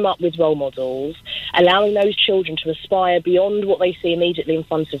 pairing them up with role models, allowing those children to aspire beyond what they see immediately in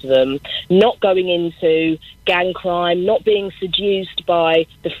front of them, not going into gang crime, not being seduced by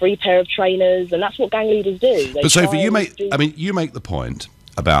the free pair of trainers, and that's what gang leaders do. But Sophie, you make the point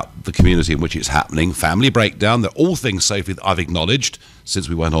about the community in which it's happening, family breakdown. They're all things, Sophie, that I've acknowledged since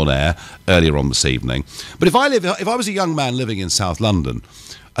we went on air earlier on this evening. But if I was a young man living in South London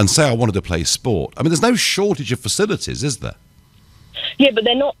and say I wanted to play sport, I mean, there's no shortage of facilities, is there? Yeah, but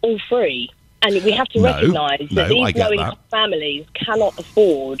they're not all free. And we have to recognise that these low-income families cannot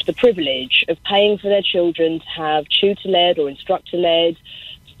afford the privilege of paying for their children to have tutor-led or instructor-led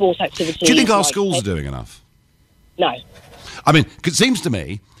sports activities. Do you think our schools are doing enough? No. I mean, it seems to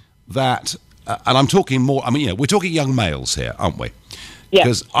me that, and I'm talking more, we're talking young males here, aren't we? Yeah.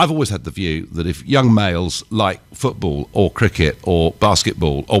 Because I've always had the view that if young males like football or cricket or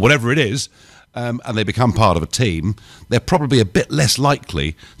basketball or whatever it is, and they become part of a team, they're probably a bit less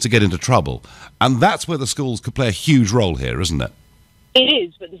likely to get into trouble. And that's where the schools could play a huge role here, isn't it? It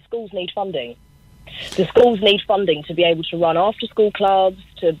is, but the schools need funding. The schools need funding to be able to run after-school clubs,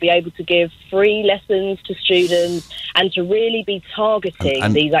 to be able to give free lessons to students, and to really be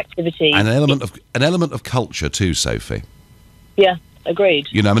targeting these activities. And an element of culture too, Sophie. Yeah. Agreed.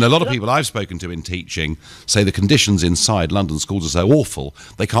 A lot of people I've spoken to in teaching say the conditions inside London schools are so awful,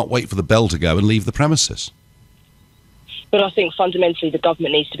 they can't wait for the bell to go and leave the premises. But I think fundamentally the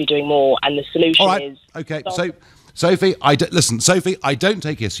government needs to be doing more, and the solution is... Okay, so, Sophie, I don't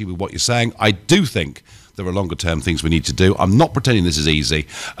take issue with what you're saying. I do think there are longer-term things we need to do. I'm not pretending this is easy,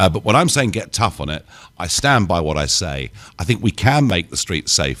 but when I'm saying get tough on it, I stand by what I say. I think we can make the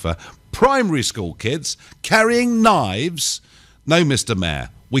streets safer. Primary school kids carrying knives... No, Mr. Mayor,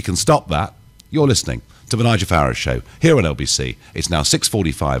 we can stop that. You're listening to the Nigel Farage Show here on LBC. It's now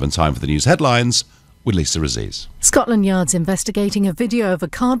 6:45 and time for the news headlines with Lisa Aziz. Scotland Yard's investigating a video of a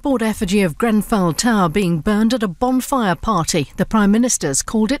cardboard effigy of Grenfell Tower being burned at a bonfire party. The Prime Minister's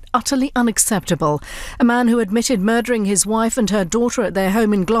called it utterly unacceptable. A man who admitted murdering his wife and her daughter at their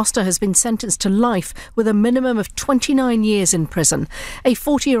home in Gloucester has been sentenced to life with a minimum of 29 years in prison. A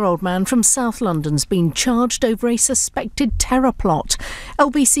 40-year-old man from South London's been charged over a suspected terror plot.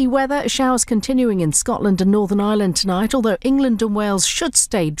 LBC weather, showers continuing in Scotland and Northern Ireland tonight, although England and Wales should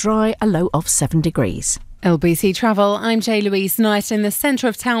stay dry, a low of 7 degrees. LBC Travel, I'm Jay Louise Knight. In the centre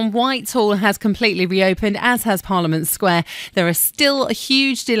of town, Whitehall has completely reopened, as has Parliament Square. There are still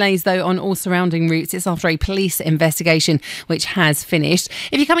huge delays, though, on all surrounding routes. It's after a police investigation, which has finished.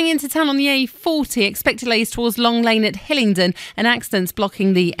 If you're coming into town on the A40, expect delays towards Long Lane at Hillingdon and accidents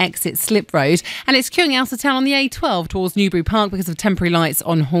blocking the exit Slip Road. And it's queuing out of town on the A12 towards Newbury Park because of temporary lights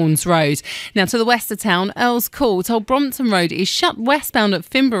on Horns Road. Now, to the west of town, Earl's Court, Old Brompton Road is shut westbound at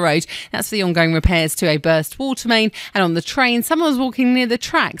Finborough Road. That's for the ongoing repairs to a burst water main. And on the train, someone was walking near the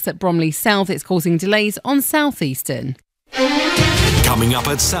tracks at Bromley South. It's causing delays on South Eastern. Coming up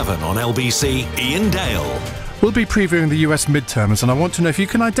at 7 on LBC, Ian Dale. We'll be previewing the US midterms, and I want to know if you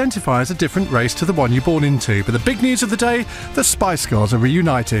can identify as a different race to the one you're born into. But the big news of the day, the Spice Girls are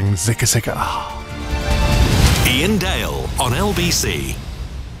reuniting. Zika zika. Ian Dale on LBC.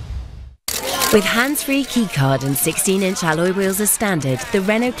 With hands-free keycard and 16-inch alloy wheels as standard, the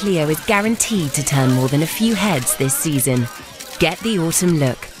Renault Clio is guaranteed to turn more than a few heads this season. Get the autumn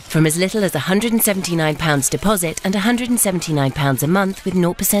look from as little as £179 deposit and £179 a month with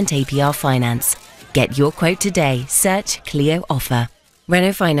 0% APR finance. Get your quote today. Search Clio offer.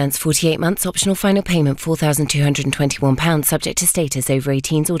 Renault Finance, 48 months, optional final payment, £4,221, subject to status, over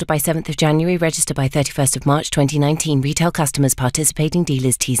 18s, ordered by 7th of January, registered by 31st of March 2019. Retail customers, participating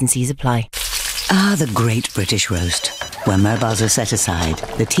dealers, T's and C's apply. Ah, the great British roast. When mobiles are set aside,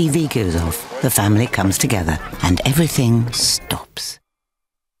 the TV goes off, the family comes together, and everything stops.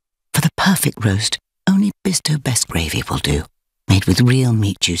 For the perfect roast, only Bisto Best Gravy will do. Made with real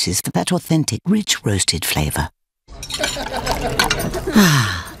meat juices for that authentic, rich roasted flavour.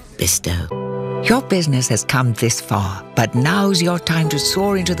 Ah, Bisto. Your business has come this far, but now's your time to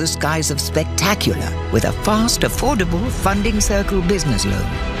soar into the skies of spectacular with a fast, affordable Funding Circle business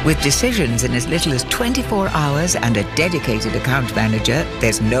loan. With decisions in as little as 24 hours and a dedicated account manager,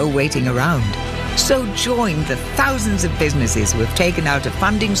 there's no waiting around. So join the thousands of businesses who have taken out a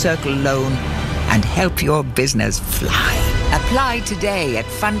Funding Circle loan and help your business fly. Apply today at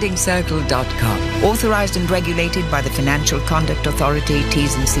fundingcircle.com. Authorized and regulated by the Financial Conduct Authority.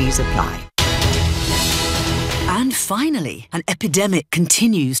 T's and C's apply. And finally, an epidemic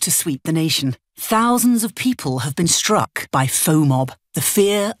continues to sweep the nation. Thousands of people have been struck by FOMOB, the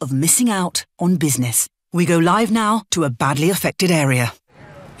fear of missing out on business. We go live now to a badly affected area.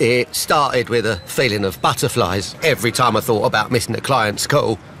 It started with a feeling of butterflies every time I thought about missing a client's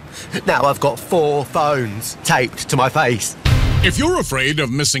call. Now I've got 4 phones taped to my face. If you're afraid of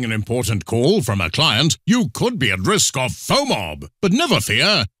missing an important call from a client, you could be at risk of FOMOB. But never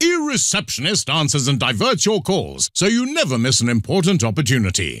fear, eReceptionist answers and diverts your calls, so you never miss an important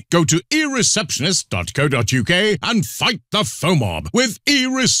opportunity. Go to eReceptionist.co.uk and fight the FOMOB with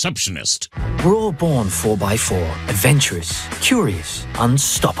eReceptionist. We're all born 4x4, adventurous, curious,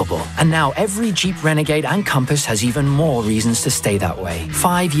 unstoppable. And now every Jeep Renegade and Compass has even more reasons to stay that way.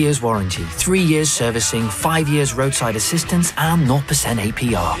 5 years warranty, 3 years servicing, 5 years roadside assistance, and 0%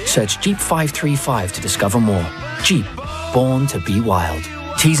 APR. Search Jeep 535 to discover more. Jeep, born to be wild.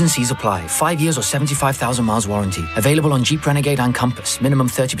 T's and C's apply. 5 years or 75,000 miles warranty. Available on Jeep Renegade and Compass. Minimum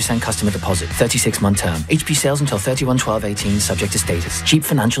 30% customer deposit. 36-month term. HP sales until 31/12/18. Subject to status. Jeep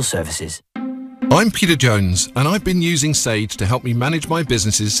Financial Services. I'm Peter Jones, and I've been using Sage to help me manage my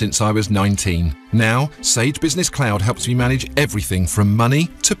businesses since I was 19. Now, Sage Business Cloud helps me manage everything from money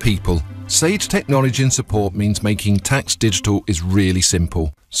to people. Sage technology and support means making tax digital is really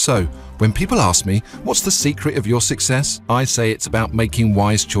simple. So, when people ask me, what's the secret of your success? I say it's about making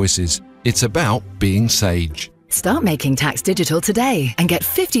wise choices. It's about being Sage. Start making tax digital today and get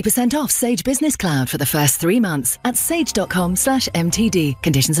 50% off Sage Business Cloud for the first 3 months at sage.com/MTD.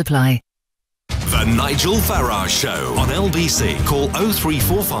 Conditions apply. The Nigel Farage Show on LBC. Call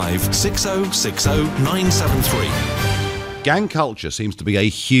 0345 6060 973. Gang culture seems to be a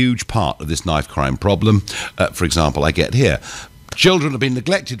huge part of this knife crime problem. For example, I get here. Children have been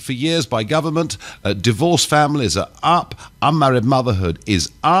neglected for years by government. Divorced families are up. Unmarried motherhood is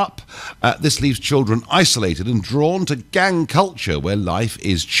up. This leaves children isolated and drawn to gang culture where life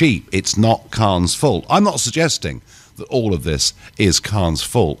is cheap. It's not Khan's fault. I'm not suggesting that all of this is Khan's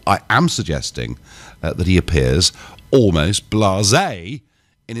fault. I am suggesting that he appears almost blasé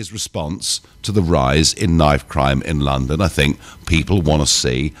in his response to the rise in knife crime in London. I think people want to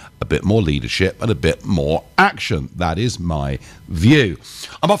see a bit more leadership and a bit more action. That is my view.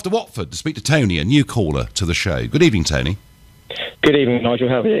 I'm off to Watford to speak to Tony, a new caller to the show. Good evening, Tony. Good evening, Nigel.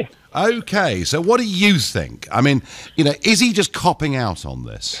 How are you? Okay, so what do you think? I mean, is he just copping out on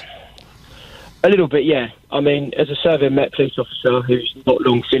this? A little bit, yeah. I mean, as a serving Met police officer who's not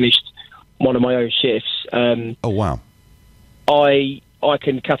long finished one of my own shifts... oh, wow. I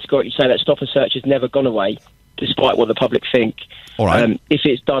can categorically say that stop and search has never gone away, despite what the public think. All right. If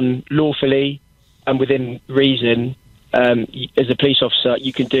it's done lawfully and within reason, as a police officer,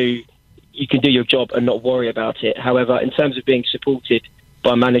 you can do your job and not worry about it. However, in terms of being supported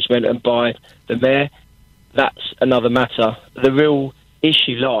by management and by the mayor, that's another matter. The real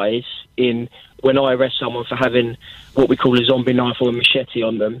issue lies in when I arrest someone for having what we call a zombie knife or a machete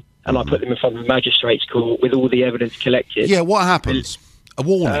on them, and I put them in front of a magistrate's court with all the evidence collected. Yeah, what happens? A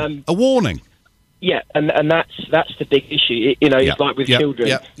warning. A warning. Yeah, and that's the big issue. It's like with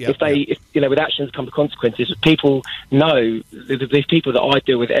children. If with actions come consequences. People know, the people that I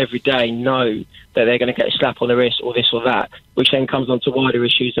deal with every day know that they're going to get a slap on the wrist or this or that, which then comes on to wider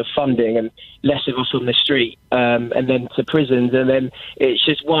issues of funding and less of us on the street, and then to prisons, and then it's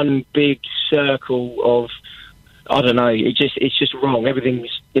just one big circle of, I don't know. It's just wrong. Everything's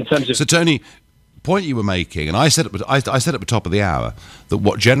in terms of. So Tony, point you were making, and I said at the top of the hour that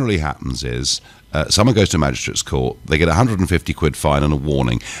what generally happens is someone goes to a magistrate's court, they get a £150 fine and a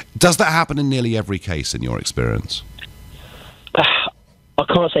warning. Does that happen in nearly every case in your experience?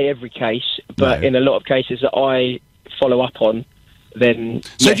 I can't say every case, but in a lot of cases that I follow up on, then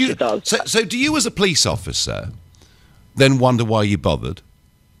it does. So do you, as a police officer, then wonder why you bothered?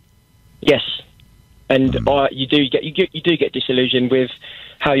 Yes, and you do get disillusioned with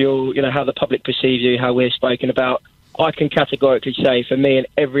how how the public perceives you, how we're spoken about. I can categorically say, for me and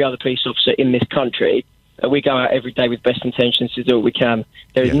every other police officer in this country, we go out every day with best intentions to do what we can.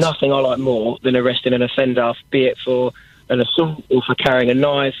 There is nothing I like more than arresting an offender, be it for an assault or for carrying a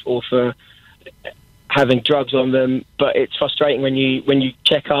knife or for having drugs on them. But it's frustrating when you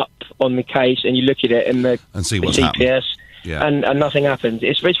check up on the case and you look at it and see what's CPS happened. and nothing happens.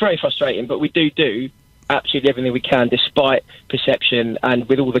 It's very frustrating, but we do absolutely everything we can, despite perception and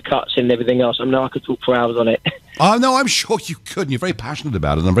with all the cuts and everything else. I mean, I could talk for hours on it. Oh, no, I'm sure you could. And you're very passionate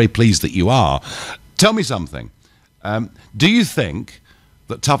about it, and I'm very pleased that you are. Tell me something. Do you think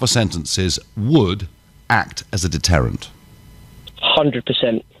that tougher sentences would act as a deterrent?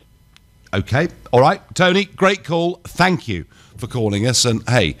 100%. Okay. All right. Tony, great call. Thank you for calling us. And,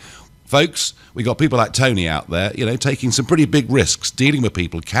 hey, folks, we got people like Tony out there, taking some pretty big risks, dealing with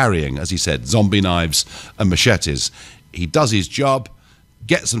people carrying, as he said, zombie knives and machetes. He does his job,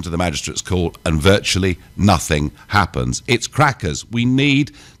 gets them to the magistrate's court, and virtually nothing happens. It's crackers. We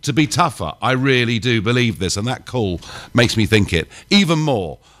need to be tougher. I really do believe this, and that call makes me think it even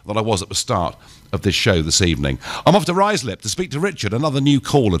more than I was at the start of this show this evening. I'm off to Ruislip to speak to Richard, another new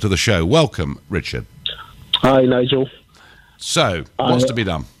caller to the show. Welcome, Richard. Hi, Nigel. So, what's to be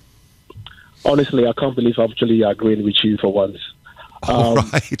done? Honestly, I can't believe I'm actually agreeing with you for once.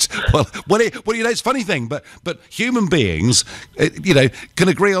 Right. Well, it's a funny thing, but human beings, can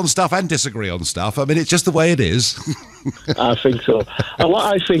agree on stuff and disagree on stuff. I mean, it's just the way it is. I think so.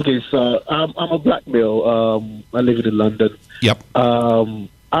 What I think is, I'm a black male. I live in London. Yep.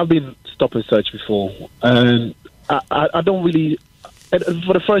 I've been stop and search before, and I don't really.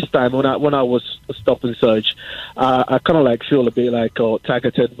 For the first time, when I was stop and search, I kind of feel a bit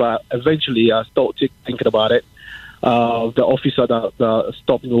targeted. But eventually, I started thinking about it. The officer that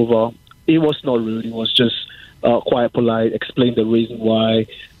stopped me over, he was not rude. He was just quite polite. Explained the reason why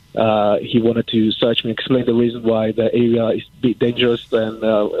he wanted to search me. Explained the reason why the area is a bit dangerous and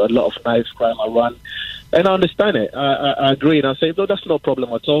a lot of knife crime around. And I understand it. I agree. And I say, no, that's no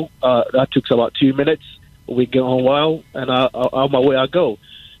problem at all. That took about 2 minutes. We get on well, and on my way I go.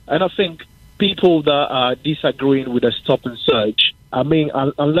 And I think people that are disagreeing with a stop and search, I mean,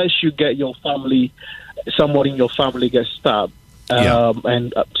 unless you get your family, someone in your family gets stabbed,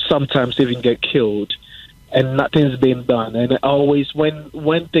 and sometimes even get killed, and nothing's been done. And always,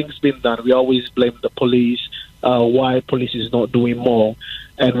 when things been done, we always blame the police, why police is not doing more.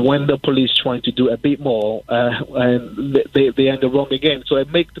 And when the police trying to do a bit more, and they end up wrong again. So it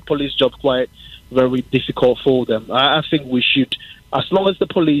makes the police job quite very difficult for them. I think we should, as long as the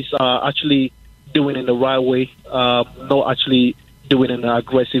police are actually doing it in the right way, not actually doing it in an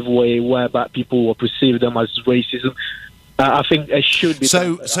aggressive way whereby people will perceive them as racism. I think it should be.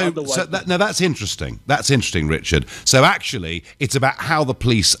 Now that's interesting. That's interesting, Richard. So actually, it's about how the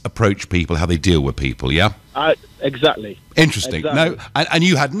police approach people, how they deal with people. Yeah. Exactly. Interesting. Exactly. No, and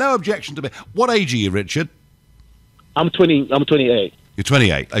you had no objection to me. What age are you, Richard? I'm 20. I'm 28. You're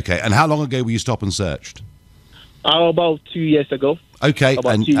 28. Okay. And how long ago were you stop and searched? About 2 years ago. Okay.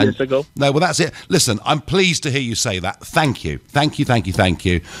 About 2 years ago. No, well, that's it. Listen, I'm pleased to hear you say that. Thank you. Thank you, thank you, thank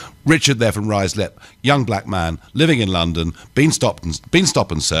you. Richard there from Ruislip, young black man, living in London, been stop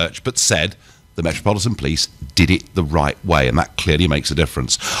and search, but said the Metropolitan Police did it the right way, and that clearly makes a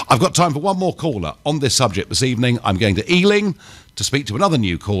difference. I've got time for one more caller on this subject this evening. I'm going to Ealing to speak to another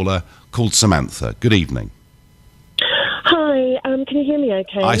new caller called Samantha. Good evening. Hi, can you hear me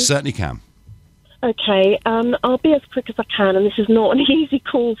okay? I certainly can. Okay, I'll be as quick as I can, and this is not an easy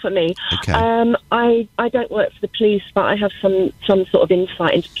call for me. Okay. I don't work for the police, but I have some sort of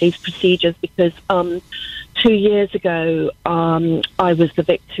insight into police procedures because 2 years ago I was the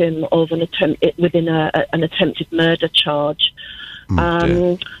victim of an attempted murder charge.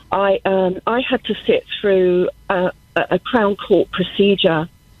 I had to sit through a Crown Court procedure,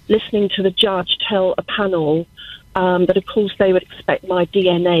 listening to the judge tell a panel that, of course, they would expect my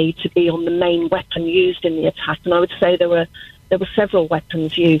DNA to be on the main weapon used in the attack. And I would say there were several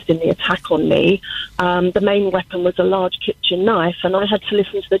weapons used in the attack on me. The main weapon was a large kitchen knife, and I had to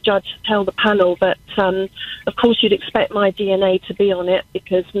listen to the judge tell the panel that, of course, you'd expect my DNA to be on it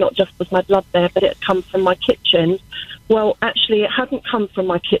because not just was my blood there, but it had come from my kitchen. Well, actually, it hadn't come from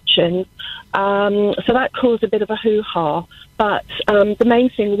my kitchen, so that caused a bit of a hoo-ha. But the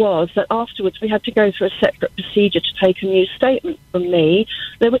main thing was that afterwards we had to go through a separate procedure to take a new statement from me.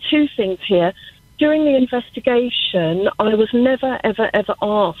 There were two things here. during the investigation, I was never, ever, ever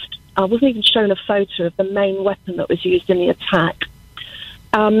asked. I wasn't even shown a photo of the main weapon that was used in the attack.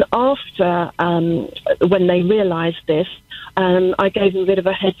 After, when they realised this, I gave them a bit of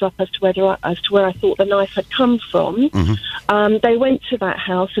a heads up as to where I thought the knife had come from. They went to that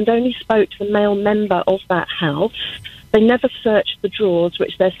house and only spoke to the male member of that house. They never searched the drawers,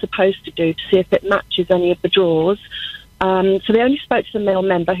 which they're supposed to do, to see if it matches any of the drawers. So they only spoke to the male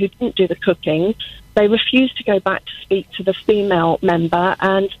member, who didn't do the cooking. They refused to go back to speak to the female member,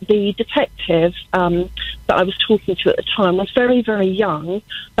 and the detective that I was talking to at the time was very, very young,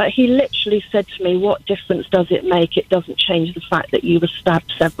 but he literally said to me, "What difference does it make? It doesn't change the fact that you were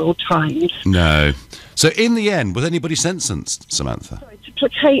stabbed several times." No. So in the end, was anybody sentenced, Samantha? Sorry, to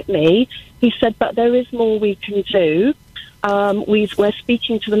placate me, he said, "But there is more we can do." We're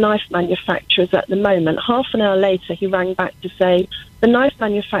speaking to the knife manufacturers at the moment. Half an hour later, he rang back to say the knife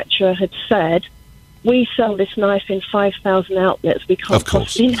manufacturer had said, "We sell this knife in 5,000 outlets. We can't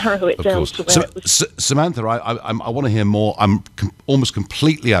possibly narrow it down to where it was." Samantha, I want to hear more. I'm almost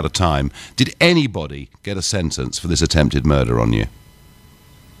completely out of time. Did anybody get a sentence for this attempted murder on you?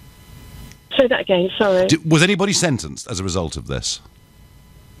 Say that again, sorry. Was anybody sentenced as a result of this?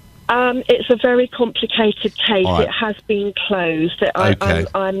 It's a very complicated case. Right. It has been closed. Okay.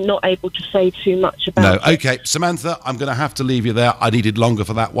 I'm not able to say too much about it. No, okay. Samantha, I'm going to have to leave you there. I needed longer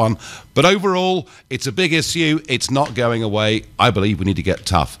for that one. But overall, it's a big issue. It's not going away. I believe we need to get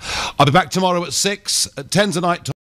tough. I'll be back tomorrow at 6, at 10 tonight.